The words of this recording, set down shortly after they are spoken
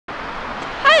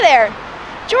Hi there,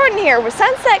 Jordan here with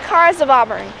Sunset Cars of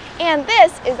Auburn, and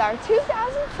this is our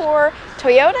 2004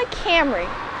 Toyota Camry.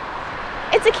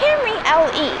 It's a Camry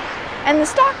LE, and the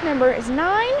stock number is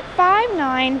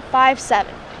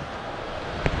 95957.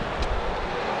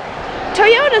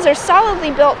 Toyotas are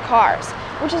solidly built cars,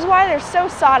 which is why they're so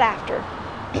sought after.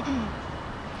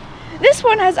 This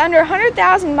one has under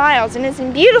 100,000 miles and is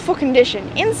in beautiful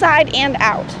condition, inside and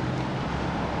out.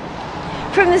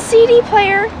 From the CD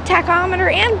player,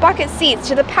 tachometer, and bucket seats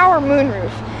to the power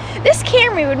moonroof, this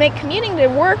Camry would make commuting to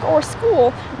work or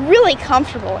school really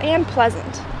comfortable and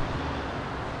pleasant.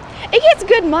 It gets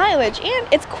good mileage and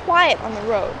it's quiet on the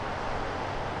road.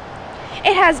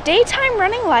 It has daytime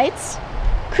running lights,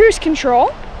 cruise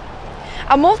control,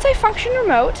 a multi-function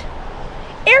remote,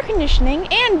 air conditioning,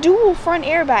 and dual front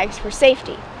airbags for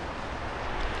safety.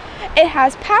 It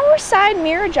has power side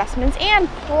mirror adjustments and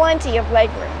plenty of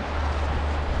legroom.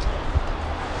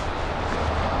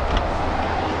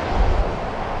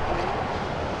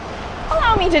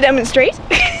 Allow me to demonstrate.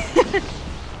 It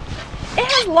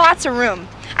has lots of room.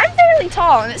 I'm fairly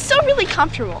tall and it's still really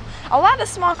comfortable. A lot of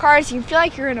small cars you feel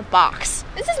like you're in a box.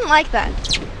 This isn't like that.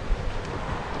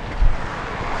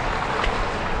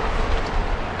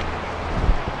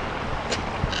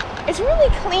 It's really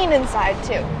clean inside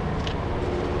too.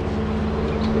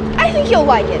 I think you'll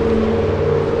like it.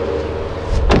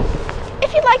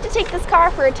 If you'd like to take this car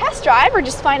for a test drive or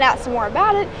just find out some more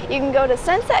about it, you can go to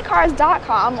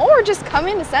sunsetcars.com or just come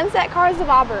into Sunset Cars of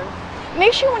Auburn.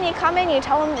 Make sure when you come in you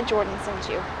tell them that Jordan sent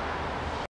you.